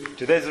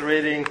Today's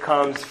reading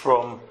comes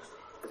from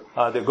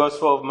the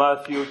Gospel of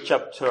Matthew,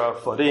 chapter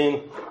 14,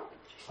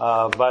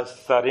 verse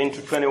 13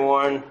 to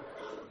 21,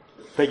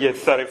 pages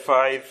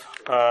 35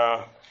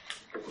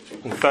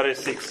 and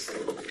 36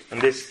 in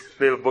this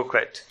little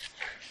booklet.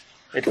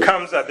 It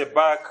comes at the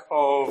back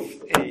of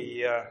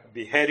a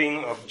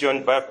beheading of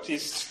John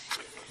Baptist,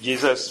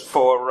 Jesus'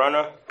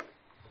 forerunner,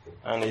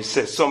 and it's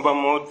a somber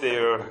mood.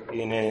 They're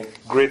in a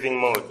grieving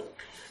mood.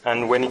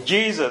 And when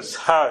Jesus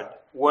heard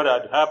what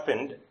had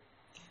happened,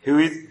 he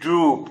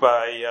withdrew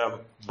by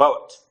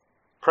boat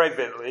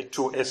privately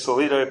to a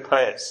solitary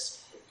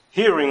place.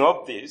 Hearing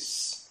of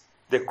this,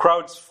 the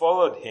crowds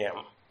followed him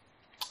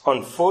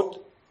on foot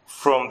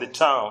from the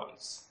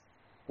towns.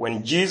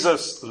 When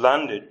Jesus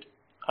landed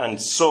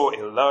and saw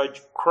a large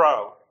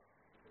crowd,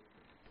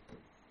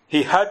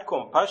 he had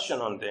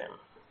compassion on them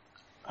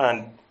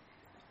and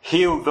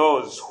healed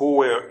those who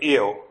were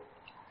ill.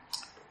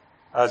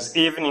 As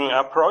evening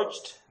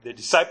approached, the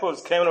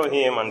disciples came to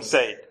him and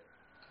said,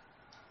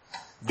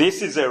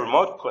 "This is a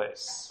remote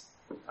place,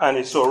 and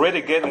it's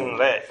already getting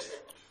late.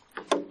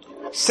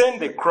 Send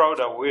the crowd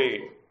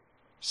away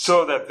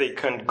so that they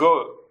can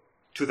go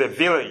to the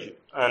village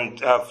and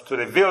to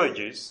the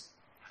villages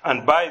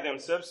and buy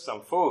themselves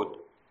some food."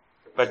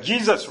 But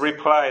Jesus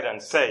replied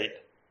and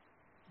said,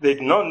 "They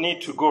do not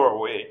need to go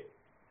away.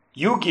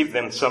 You give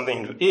them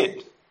something to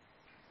eat."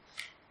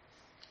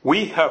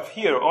 "We have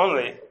here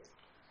only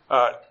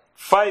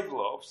 5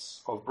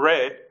 loaves of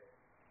bread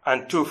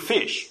and 2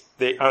 fish,"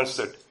 they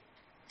answered.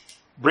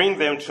 "Bring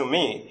them to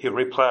me," he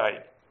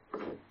replied.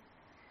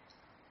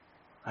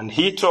 And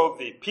he told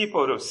the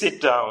people to sit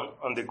down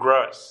on the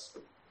grass.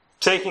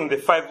 Taking the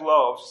 5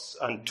 loaves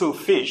and 2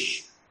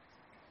 fish,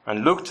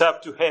 and looked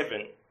up to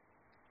heaven,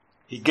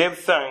 he gave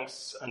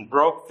thanks and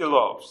broke the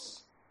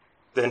loaves.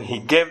 Then he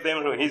gave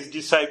them to his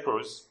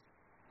disciples,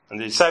 and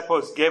the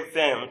disciples gave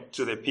them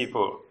to the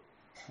people.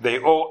 They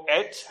all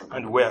ate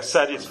and were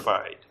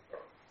satisfied.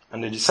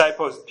 And the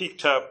disciples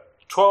picked up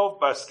 12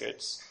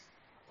 baskets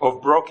of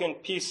broken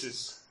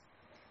pieces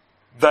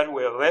that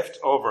were left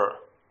over.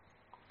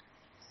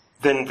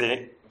 Then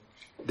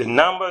the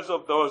numbers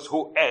of those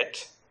who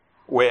ate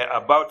were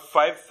about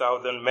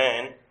 5,000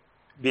 men,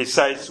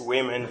 besides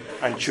women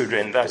and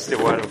children. That's the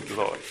word of the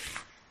Lord.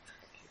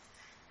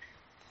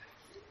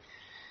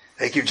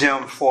 Thank you,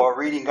 Jim, for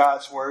reading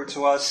God's word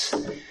to us.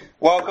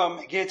 Welcome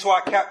again to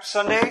our Cap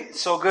Sunday.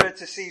 It's so good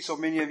to see so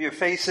many of your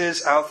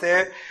faces out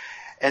there.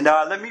 And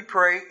let me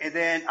pray, and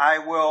then I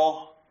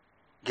will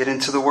get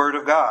into the word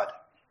of God.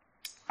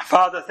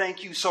 Father,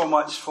 thank you so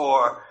much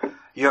for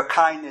your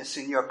kindness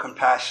and your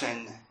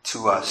compassion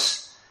to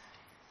us.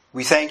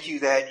 We thank you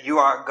that you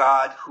are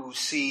God who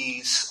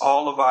sees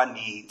all of our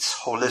needs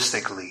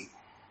holistically.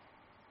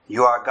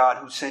 You are God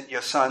who sent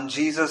your son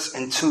Jesus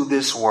into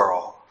this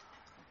world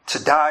to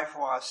die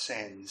for our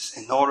sins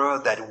in order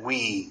that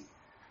we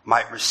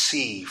might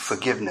receive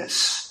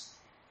forgiveness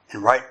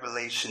and right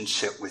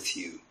relationship with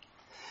you.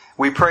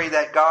 We pray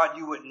that, God,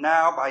 you would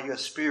now, by your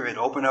Spirit,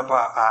 open up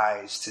our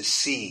eyes to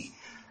see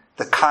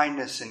the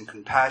kindness and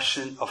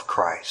compassion of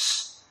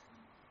Christ.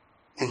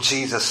 In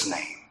Jesus'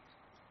 name,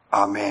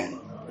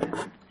 amen.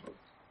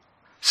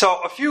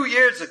 So a few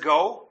years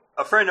ago,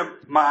 a friend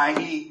of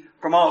mine,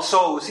 from All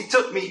Souls, he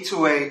took me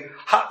to a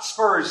Hot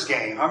Spurs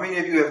game. How many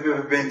of you have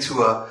ever been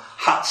to a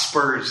Hot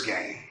Spurs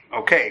game?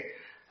 Okay,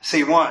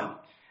 see one.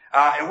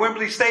 At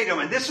Wembley Stadium.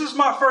 And this was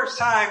my first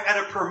time at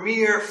a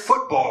premier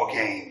football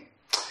game.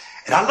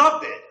 And I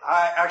loved it.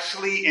 I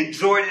actually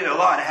enjoyed it a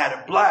lot. I had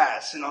a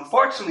blast. And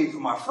unfortunately for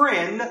my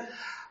friend,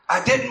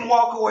 I didn't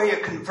walk away a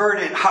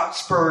converted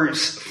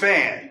Hotspurs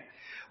fan.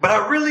 But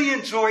I really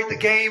enjoyed the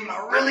game.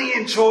 I really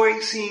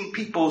enjoyed seeing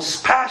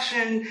people's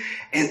passion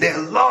and their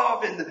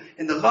love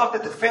and the love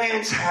that the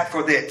fans had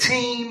for their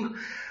team.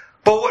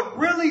 But what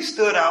really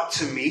stood out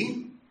to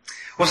me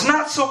was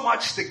not so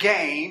much the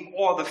game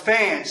or the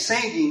fans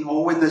singing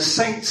or when the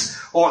Saints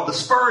or the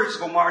Spurs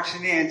go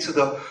marching in to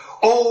the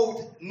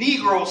old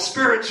Negro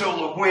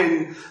spiritual of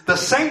when the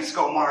Saints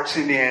go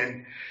marching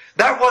in.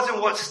 That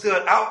wasn't what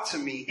stood out to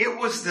me. It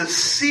was the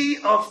sea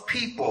of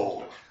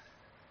people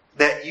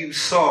that you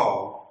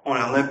saw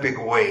on Olympic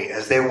Way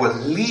as they were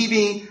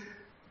leaving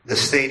the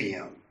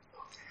stadium.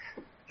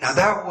 Now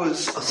that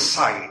was a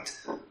sight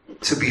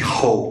to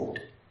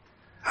behold.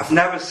 I've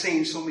never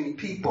seen so many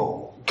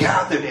people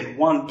gathered in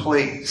one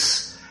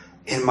place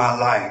in my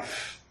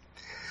life.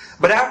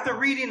 But after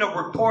reading a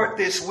report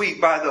this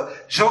week by the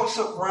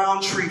Joseph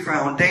Roundtree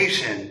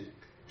Foundation,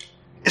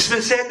 it's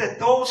been said that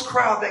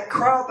that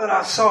crowd that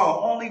I saw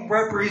only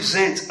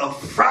represents a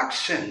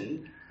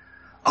fraction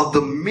of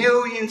the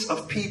millions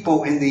of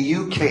people in the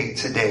UK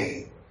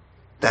today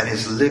that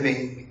is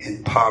living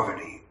in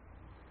poverty.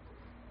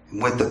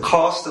 And with the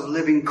cost of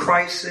living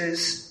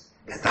crisis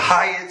at the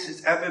highest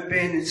it's ever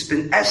been, it's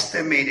been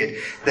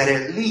estimated that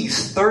at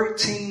least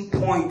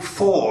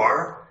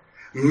 13.4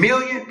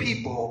 million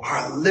people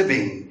are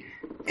living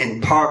in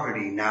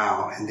poverty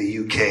now in the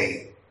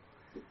UK.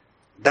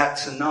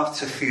 That's enough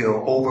to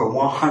fill over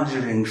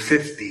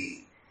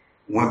 150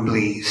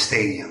 Wembley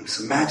stadiums.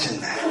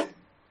 Imagine that.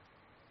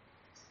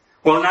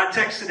 Well, in our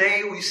text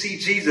today, we see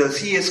Jesus.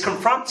 He is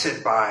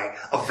confronted by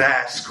a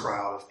vast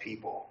crowd of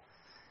people.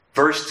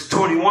 Verse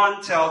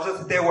 21 tells us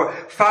that there were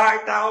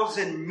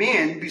 5,000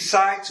 men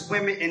besides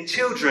women and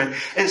children.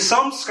 And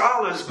some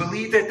scholars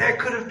believe that there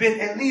could have been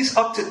at least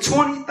up to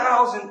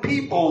 20,000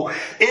 people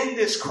in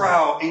this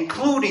crowd,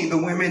 including the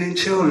women and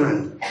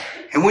children.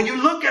 And when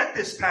you look at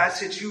this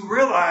passage, you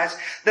realize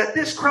that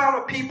this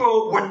crowd of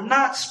people were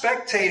not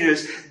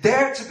spectators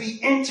there to be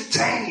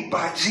entertained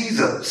by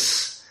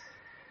Jesus.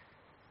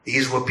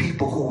 These were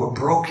people who were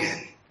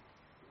broken.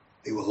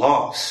 They were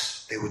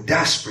lost. They were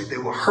desperate. They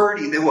were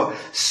hurting. They were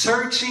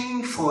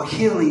searching for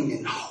healing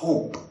and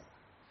hope.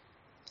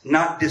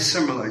 Not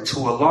dissimilar to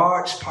a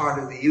large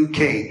part of the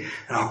UK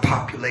and our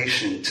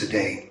population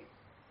today.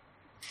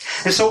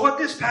 And so what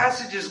this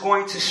passage is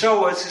going to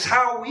show us is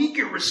how we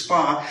can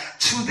respond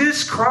to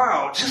this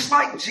crowd, just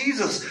like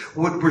Jesus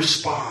would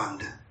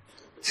respond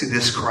to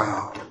this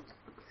crowd.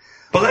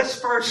 But let's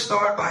first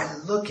start by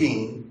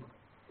looking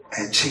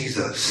at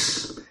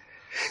Jesus.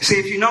 See,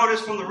 if you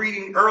notice from the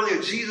reading earlier,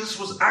 Jesus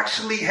was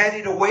actually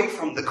headed away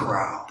from the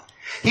crowd.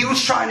 He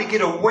was trying to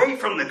get away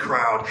from the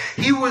crowd.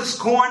 He was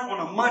going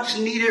on a much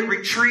needed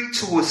retreat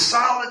to a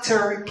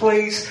solitary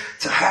place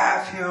to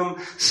have him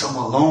some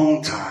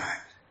alone time.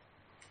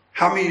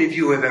 How many of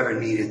you have ever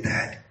needed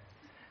that?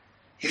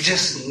 You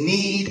just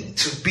need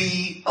to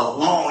be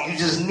alone. You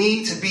just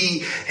need to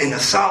be in a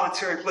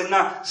solitary place.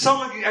 Now,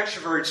 some of you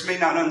extroverts may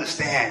not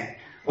understand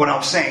what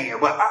I'm saying here,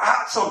 but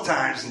I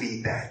sometimes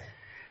need that.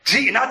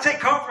 And I take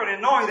comfort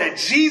in knowing that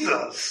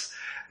Jesus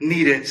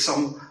needed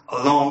some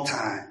alone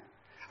time.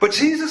 But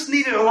Jesus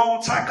needed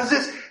alone time because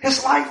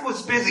his life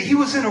was busy. He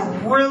was in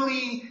a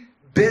really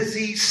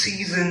busy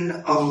season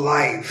of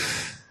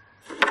life.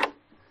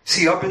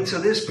 See, up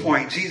until this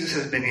point, Jesus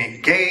has been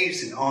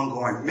engaged in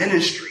ongoing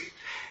ministry.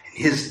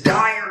 And his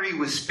diary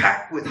was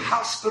packed with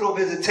hospital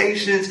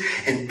visitations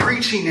and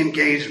preaching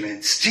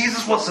engagements.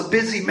 Jesus was a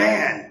busy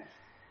man.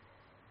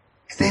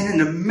 And then in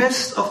the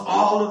midst of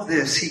all of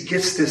this, he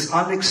gets this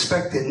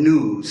unexpected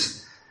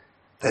news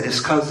that his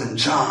cousin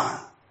John,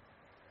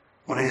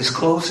 one of his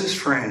closest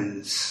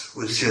friends,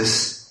 was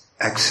just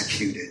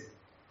executed.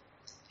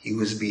 He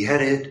was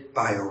beheaded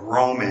by a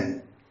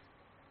Roman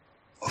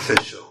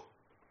official.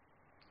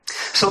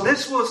 So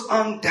this was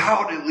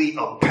undoubtedly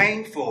a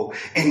painful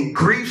and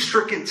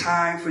grief-stricken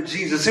time for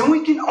Jesus. And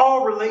we can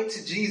all relate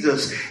to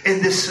Jesus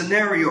in this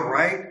scenario,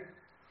 right?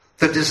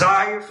 The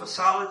desire for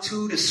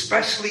solitude,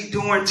 especially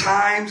during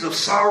times of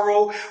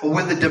sorrow or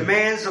when the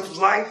demands of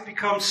life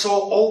become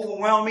so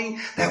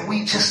overwhelming that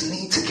we just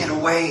need to get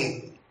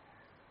away.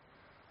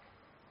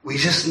 We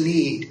just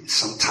need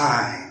some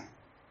time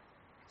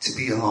to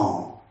be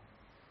alone.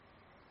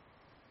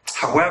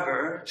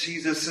 However,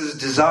 Jesus'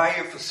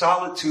 desire for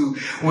solitude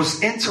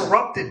was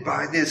interrupted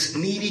by this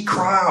needy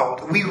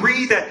crowd. We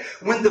read that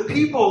when the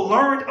people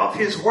learned of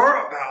his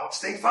whereabouts,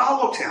 they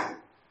followed him.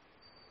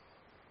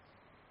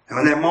 And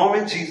in that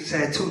moment, Jesus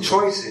had two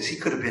choices. He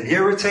could have been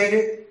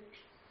irritated.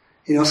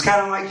 You know, it's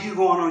kind of like you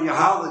going on your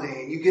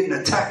holiday and you getting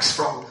a text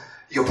from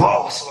your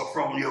boss or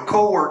from your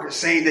coworker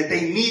saying that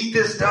they need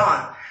this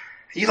done.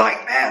 You're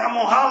like, man, I'm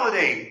on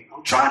holiday.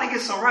 I'm trying to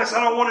get some rest.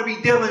 I don't want to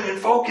be dealing and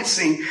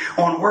focusing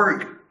on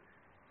work.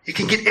 You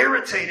can get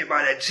irritated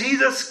by that.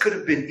 Jesus could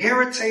have been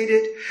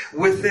irritated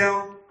with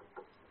them,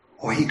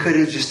 or he could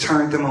have just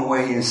turned them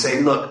away and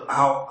say, look,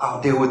 I'll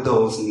deal with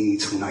those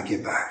needs when I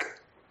get back.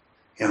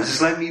 You know,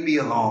 just let me be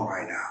alone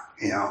right now,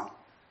 you know.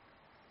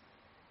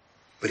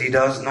 But he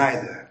does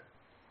neither.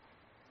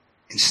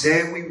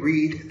 Instead, we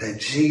read that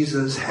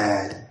Jesus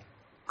had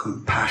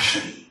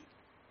compassion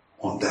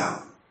on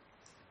them.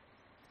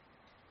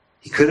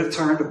 He could have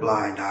turned a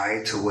blind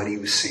eye to what he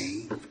was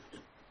seeing,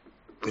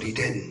 but he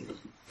didn't.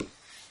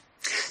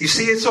 You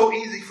see, it's so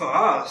easy for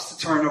us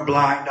to turn a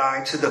blind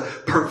eye to the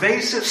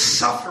pervasive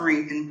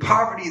suffering and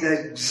poverty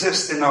that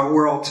exists in our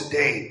world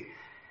today.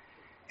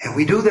 And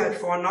we do that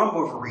for a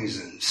number of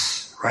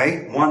reasons,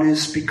 right? One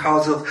is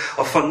because of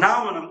a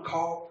phenomenon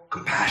called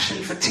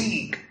compassion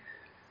fatigue.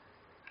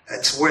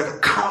 That's where the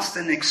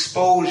constant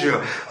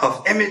exposure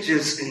of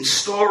images and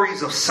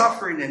stories of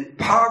suffering and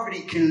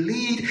poverty can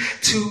lead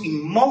to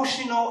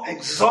emotional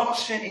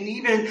exhaustion and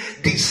even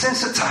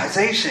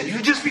desensitization.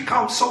 You just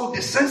become so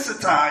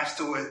desensitized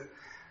to it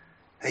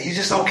that you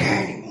just don't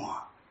care anymore.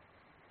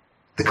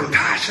 The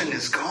compassion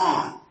is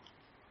gone.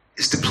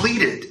 It's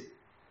depleted.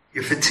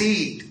 You're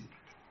fatigued.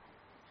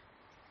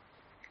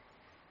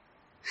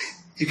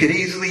 You could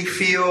easily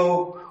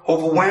feel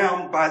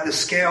overwhelmed by the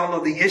scale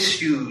of the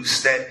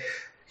issues that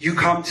you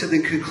come to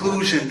the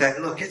conclusion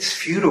that, look, it's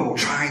futile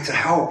trying to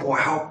help or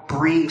help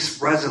brings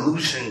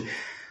resolution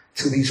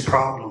to these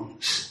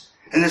problems.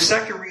 And the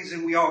second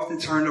reason we often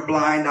turn a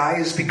blind eye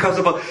is because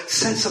of a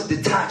sense of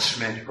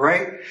detachment,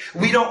 right?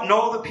 We don't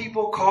know the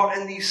people caught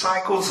in these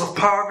cycles of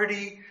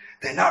poverty.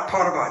 They're not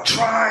part of our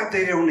tribe.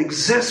 They don't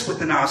exist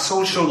within our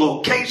social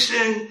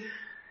location.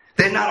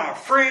 They're not our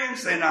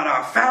friends. They're not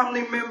our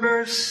family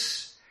members.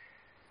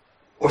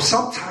 Or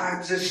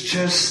sometimes it's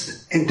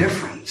just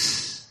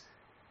indifference.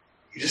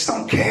 You just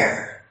don't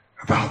care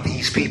about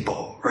these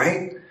people,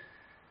 right?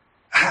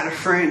 I had a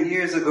friend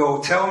years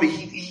ago tell me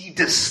he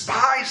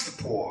despised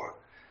the poor.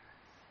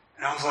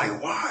 And I was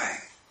like, why?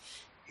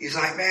 He's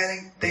like,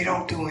 man, they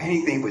don't do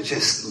anything but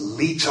just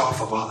leech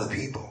off of other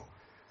people.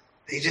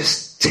 They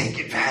just take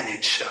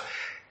advantage.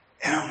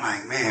 And I'm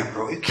like, man,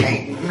 bro, you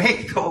can't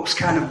make those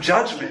kind of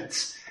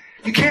judgments.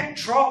 You can't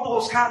draw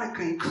those kind of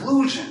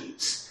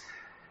conclusions.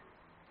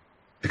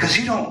 Because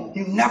you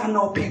never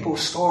know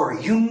people's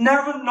story. You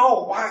never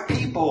know why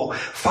people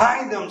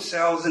find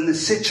themselves in the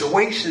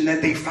situation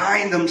that they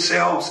find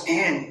themselves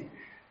in.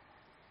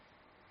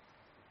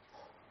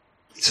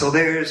 So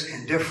there's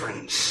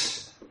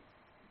indifference.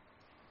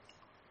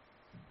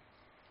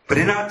 But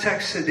in our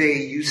text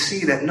today, you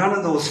see that none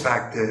of those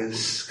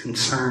factors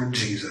concern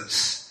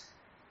Jesus.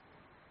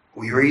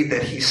 We read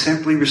that he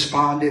simply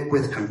responded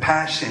with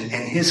compassion,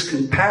 and his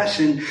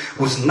compassion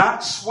was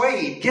not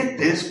swayed, get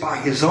this, by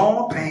his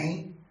own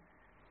pain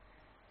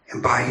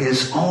and by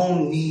his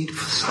own need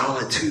for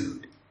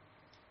solitude.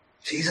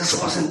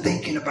 Jesus wasn't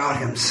thinking about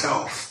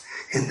himself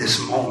in this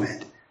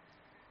moment.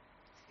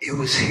 It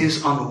was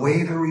his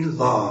unwavering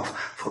love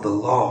for the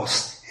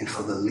lost and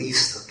for the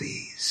least of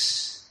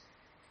these.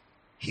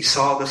 He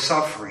saw the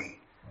suffering,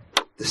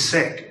 the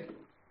sick,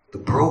 the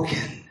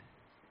broken,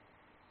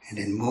 and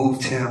it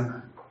moved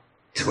him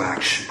to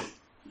action.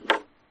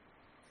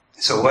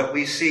 So what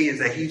we see is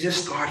that he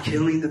just started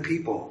healing the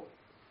people.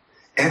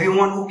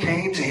 Everyone who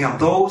came to him,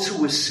 those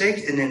who were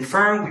sick and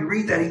infirm, we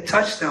read that he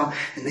touched them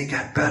and they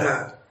got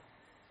better.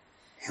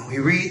 And we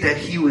read that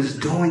he was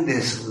doing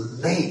this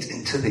late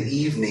into the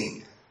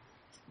evening.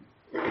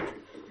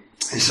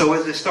 And so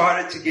as it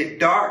started to get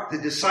dark, the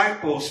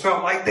disciples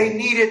felt like they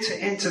needed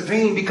to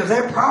intervene because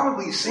they're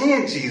probably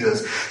seeing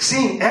Jesus,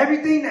 seeing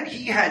everything that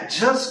he had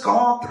just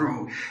gone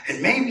through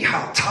and maybe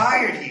how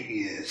tired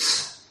he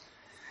is.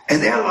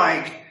 And they're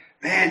like,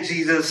 man,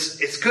 Jesus,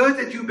 it's good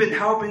that you've been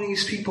helping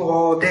these people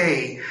all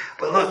day,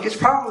 but look, it's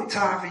probably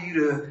time for you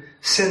to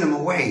send them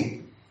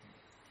away.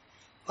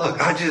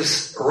 Look, I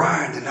just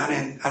arrived and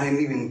I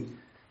didn't even,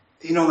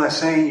 you know that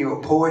saying, you're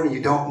a poet and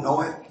you don't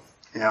know it?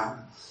 You know?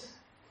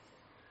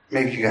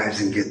 Maybe you guys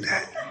didn't get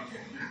that.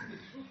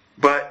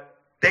 But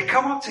they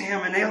come up to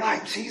him and they're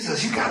like,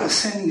 Jesus, you got to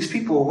send these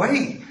people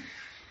away.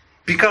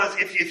 Because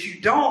if you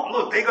don't,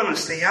 look, they're going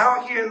to stay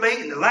out here late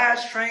in the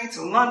last train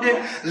to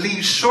London,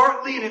 leave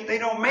shortly, and if they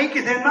don't make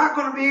it, they're not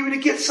going to be able to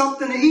get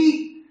something to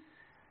eat.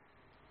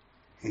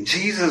 And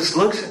Jesus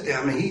looks at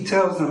them and he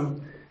tells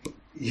them,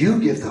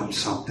 you give them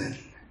something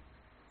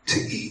to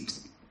eat.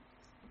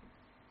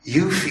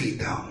 You feed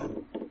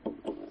them.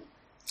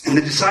 And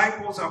the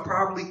disciples are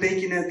probably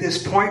thinking at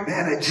this point,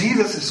 man, that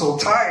Jesus is so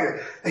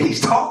tired that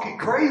he's talking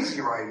crazy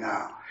right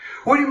now.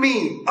 What do you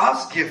mean,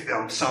 us give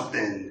them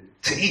something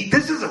to eat?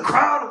 This is a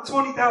crowd of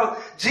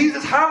 20,000.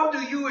 Jesus, how do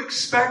you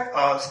expect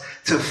us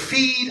to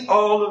feed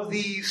all of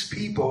these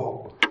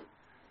people?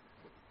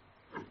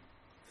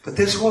 But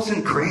this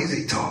wasn't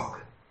crazy talk.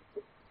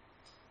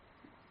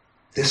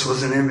 This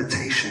was an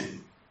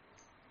invitation.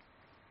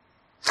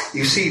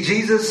 You see,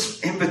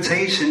 Jesus'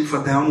 invitation for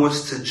them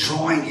was to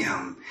join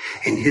him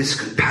in his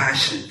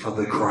compassion for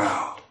the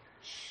crowd.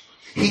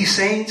 He's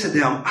saying to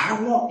them, I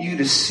want you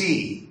to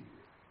see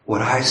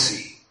what I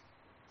see.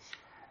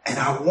 And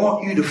I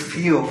want you to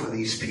feel for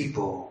these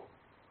people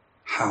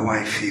how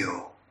I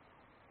feel.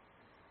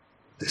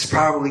 This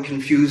probably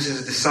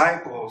confuses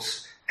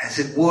disciples as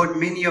it would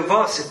many of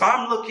us. If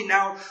I'm looking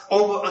out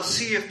over a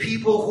sea of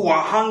people who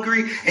are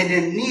hungry and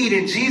in need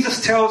and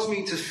Jesus tells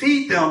me to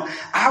feed them,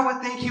 I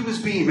would think he was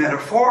being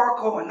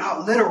metaphorical and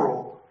not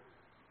literal.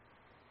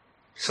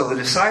 So the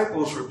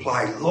disciples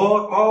replied,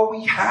 Lord, all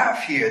we have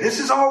here, this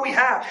is all we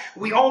have.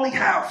 We only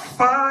have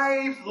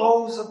 5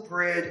 loaves of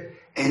bread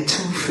and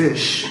 2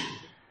 fish.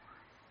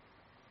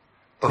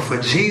 But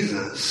for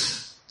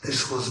Jesus,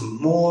 this was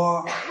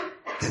more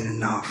than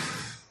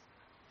enough.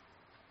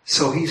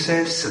 So he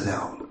says to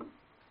them,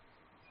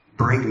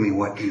 bring me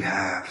what you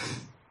have.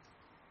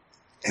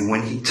 And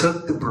when he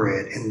took the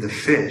bread and the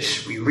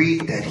fish, we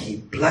read that he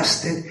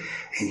blessed it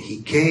and he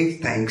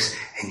gave thanks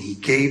and he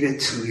gave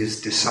it to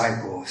his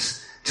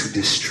disciples to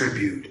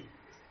distribute.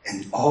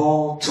 And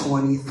all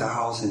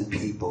 20,000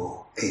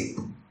 people ate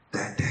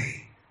that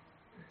day.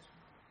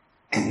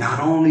 And not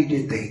only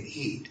did they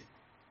eat,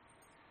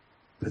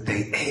 but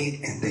they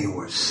ate and they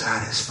were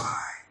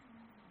satisfied.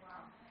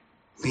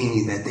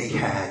 Meaning that they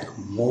had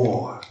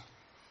more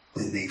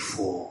than they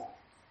full.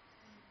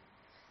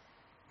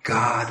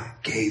 God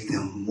gave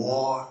them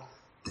more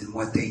than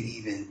what they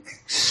even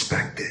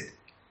expected.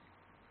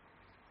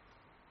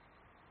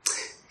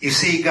 You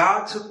see,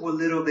 God took what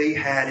little they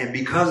had, and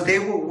because they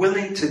were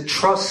willing to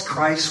trust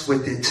Christ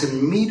with it to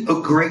meet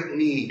a great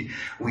need,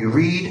 we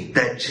read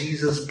that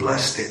Jesus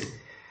blessed it.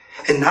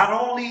 And not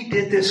only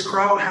did this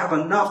crowd have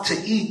enough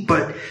to eat,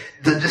 but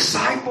the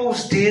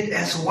disciples did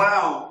as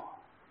well.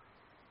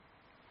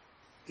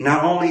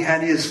 Not only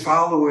had his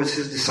followers,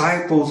 his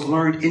disciples,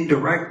 learned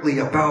indirectly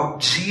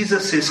about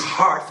Jesus'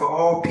 heart for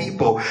all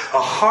people, a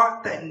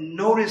heart that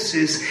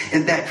notices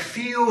and that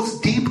feels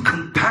deep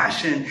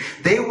compassion,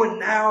 they were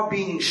now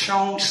being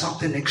shown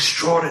something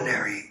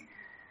extraordinary.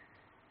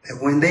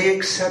 That when they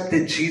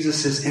accepted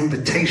Jesus'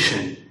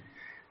 invitation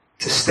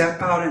to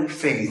step out in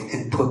faith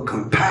and put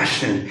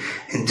compassion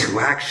into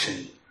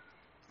action,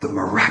 the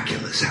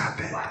miraculous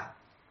happened.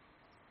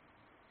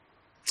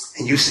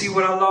 And you see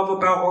what I love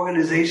about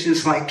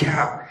organizations like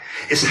CAP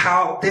is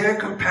how their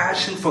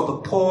compassion for the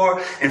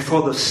poor and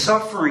for the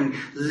suffering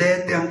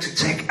led them to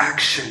take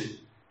action.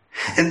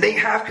 And they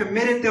have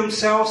committed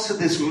themselves to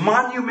this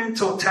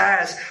monumental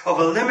task of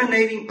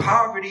eliminating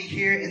poverty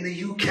here in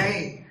the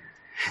UK.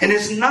 And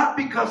it's not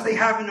because they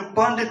have an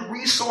abundant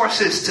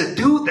resources to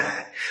do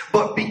that,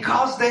 but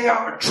because they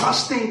are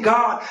trusting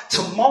God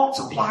to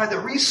multiply the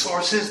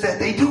resources that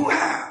they do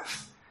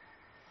have.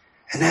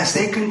 And as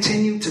they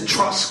continue to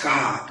trust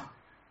God,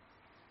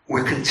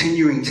 we're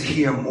continuing to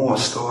hear more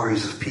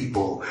stories of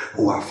people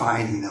who are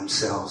finding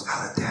themselves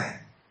out of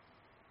debt.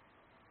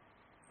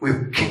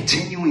 We're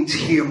continuing to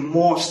hear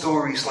more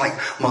stories like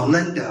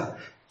Melinda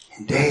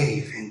and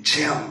Dave and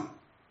Jim.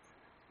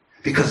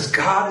 Because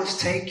God is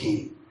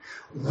taking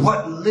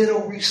what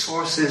little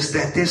resources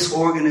that this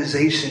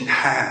organization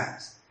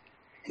has,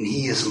 and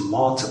he is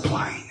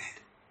multiplying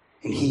it,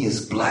 and he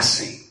is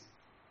blessing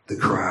the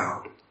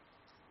crowd.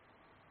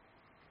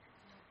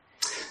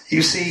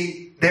 You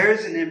see, there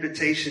is an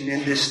invitation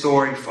in this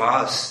story for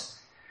us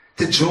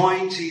to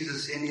join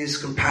Jesus in his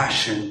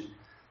compassion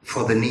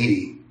for the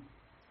needy,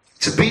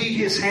 to be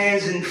his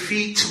hands and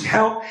feet, to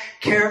help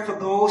care for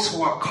those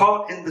who are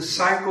caught in the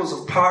cycles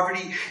of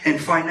poverty and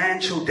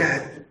financial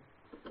debt.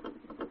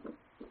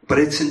 But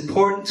it's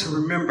important to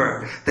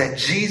remember that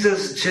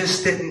Jesus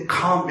just didn't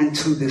come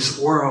into this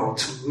world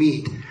to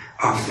meet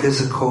our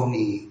physical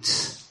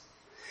needs.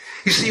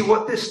 You see,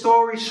 what this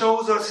story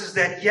shows us is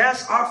that,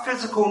 yes, our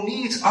physical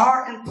needs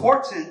are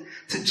important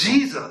to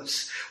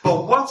Jesus,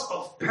 but what's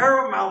of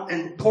paramount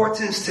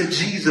importance to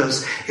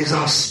Jesus is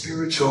our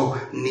spiritual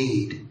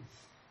need.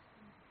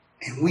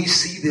 And we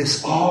see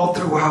this all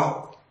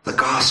throughout the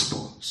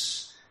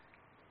Gospels.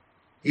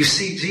 You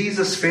see,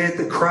 Jesus fed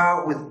the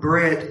crowd with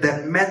bread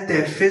that met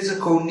their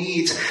physical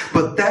needs,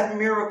 but that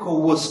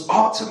miracle was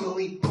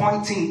ultimately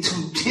pointing to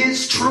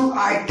his true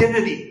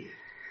identity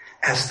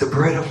as the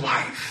bread of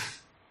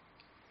life.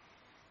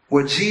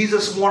 What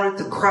Jesus wanted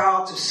the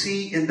crowd to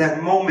see in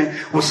that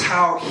moment was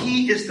how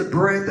he is the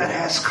bread that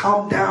has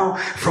come down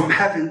from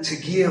heaven to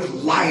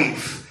give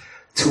life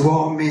to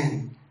all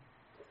men.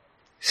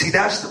 See,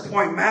 that's the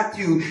point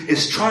Matthew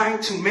is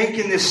trying to make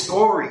in this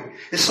story.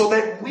 Is so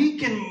that we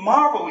can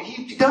marvel.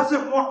 He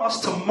doesn't want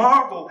us to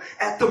marvel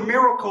at the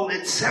miracle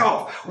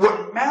itself.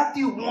 What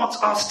Matthew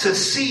wants us to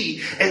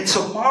see and to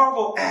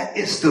marvel at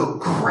is the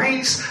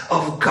grace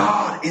of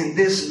God in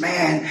this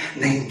man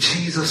named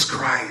Jesus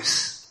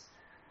Christ.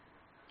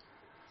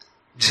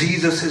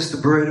 Jesus is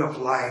the bread of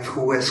life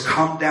who has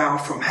come down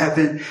from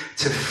heaven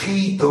to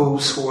feed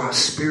those who are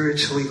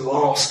spiritually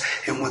lost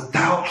and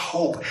without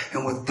hope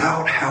and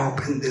without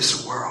help in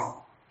this world.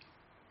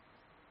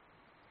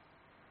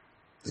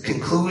 The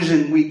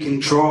conclusion we can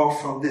draw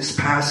from this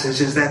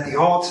passage is that the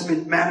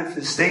ultimate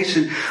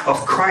manifestation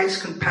of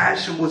Christ's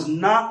compassion was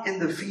not in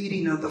the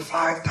feeding of the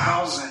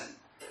 5,000.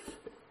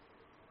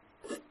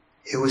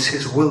 It was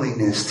his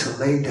willingness to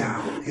lay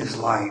down his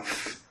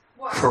life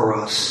for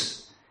us.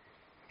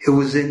 It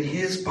was in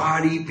his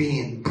body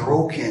being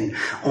broken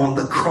on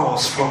the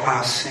cross for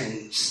our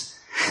sins.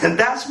 And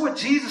that's what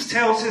Jesus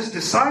tells his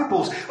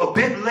disciples a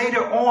bit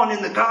later on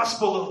in the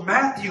Gospel of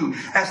Matthew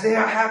as they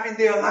are having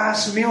their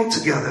last meal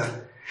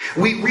together.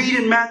 We read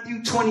in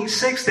Matthew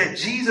 26 that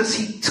Jesus,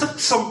 he took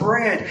some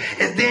bread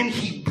and then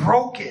he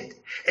broke it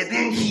and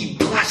then he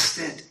blessed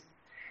it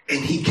and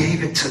he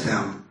gave it to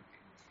them.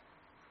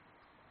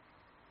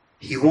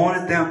 He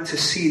wanted them to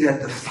see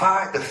that the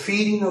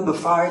feeding of the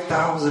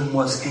 5,000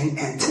 was in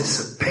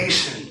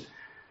anticipation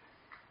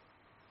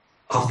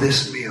of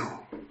this meal,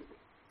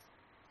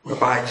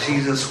 whereby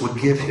Jesus would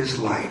give his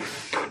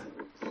life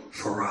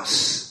for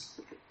us.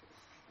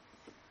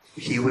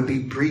 He would be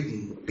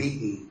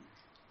beaten.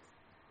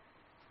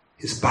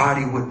 His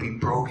body would be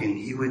broken.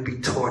 He would be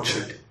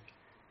tortured.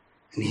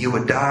 And he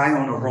would die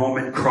on a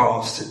Roman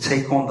cross to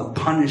take on the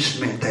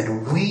punishment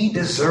that we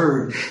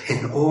deserve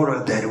in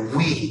order that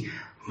we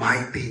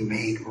might be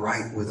made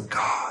right with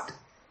God.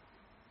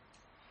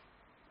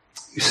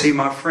 You see,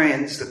 my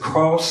friends, the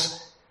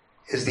cross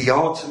is the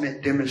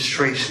ultimate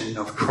demonstration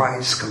of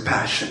Christ's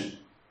compassion.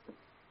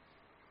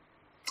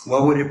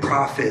 What would it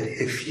profit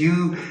if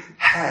you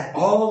had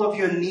all of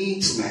your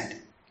needs met,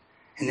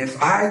 and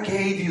if I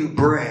gave you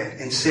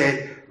bread and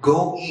said,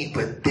 go eat,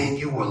 but then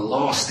you were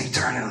lost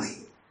eternally?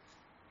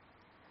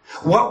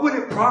 What would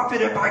it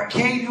profit if I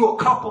gave you a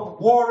cup of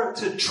water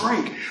to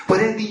drink, but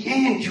in the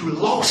end you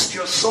lost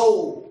your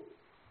soul?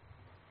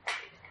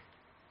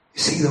 You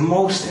see, the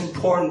most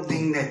important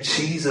thing that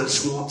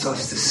Jesus wants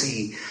us to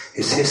see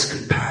is his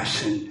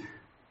compassion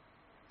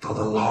for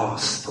the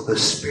lost, for the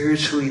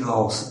spiritually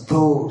lost,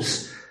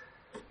 those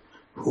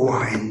who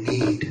are in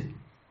need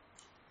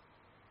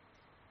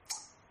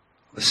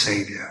of a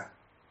Savior.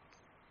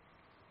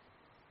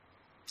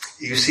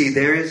 You see,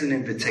 there is an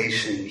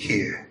invitation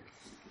here.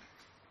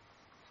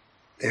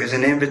 There's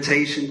an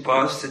invitation for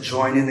us to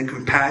join in the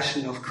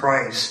compassion of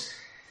Christ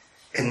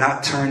and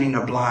not turning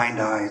a blind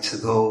eye to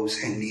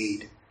those in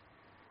need.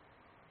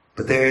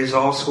 But there is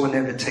also an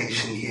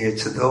invitation here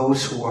to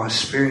those who are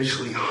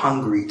spiritually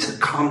hungry to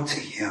come to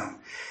Him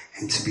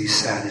and to be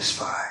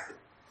satisfied.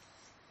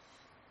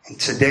 And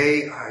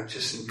today, I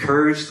just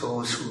encourage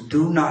those who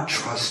do not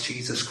trust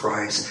Jesus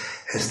Christ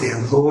as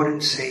their Lord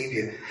and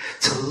Savior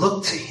to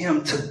look to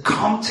Him, to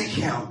come to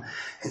Him,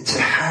 and to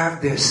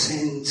have their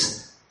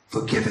sins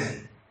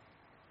forgiven.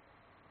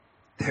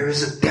 There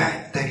is a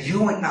debt that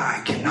you and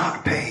I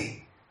cannot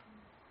pay,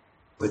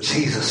 but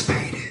Jesus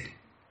paid it.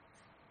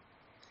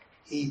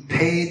 He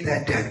paid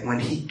that debt when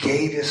He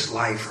gave His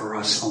life for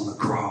us on the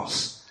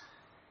cross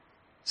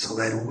so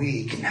that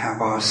we can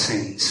have our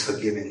sins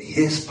forgiven.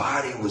 His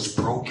body was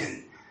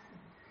broken.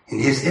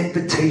 And His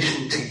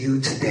invitation to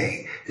you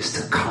today is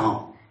to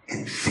come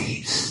and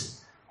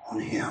feast on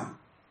Him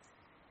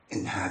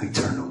and have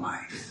eternal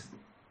life.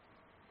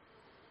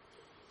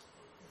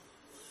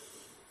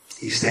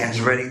 He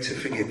stands ready to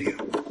forgive you.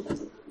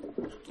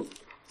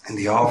 And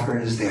the offer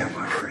is there,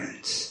 my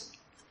friends.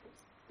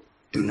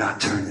 Do not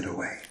turn it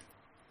away.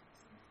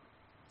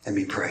 Let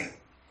me pray.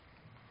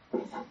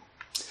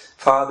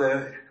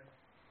 Father,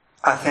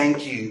 I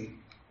thank you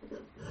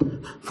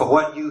for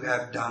what you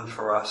have done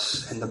for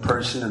us in the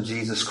person of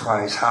Jesus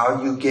Christ,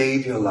 how you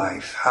gave your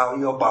life, how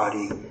your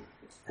body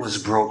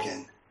was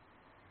broken,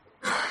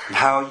 and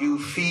how you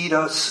feed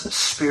us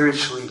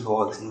spiritually,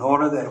 Lord, in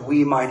order that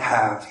we might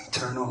have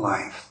eternal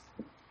life.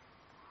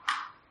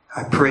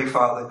 I pray,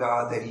 Father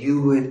God, that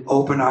you would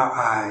open our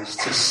eyes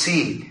to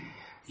see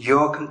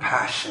your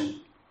compassion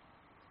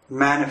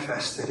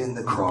manifested in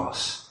the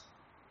cross.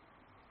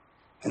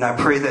 And I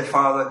pray that,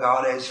 Father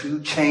God, as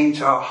you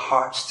change our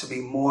hearts to be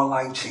more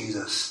like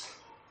Jesus,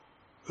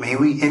 may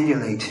we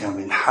emulate Him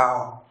in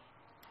how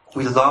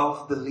we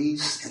love the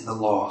least and the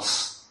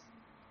lost.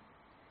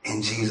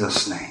 In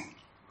Jesus' name.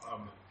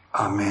 Amen.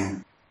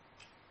 Amen.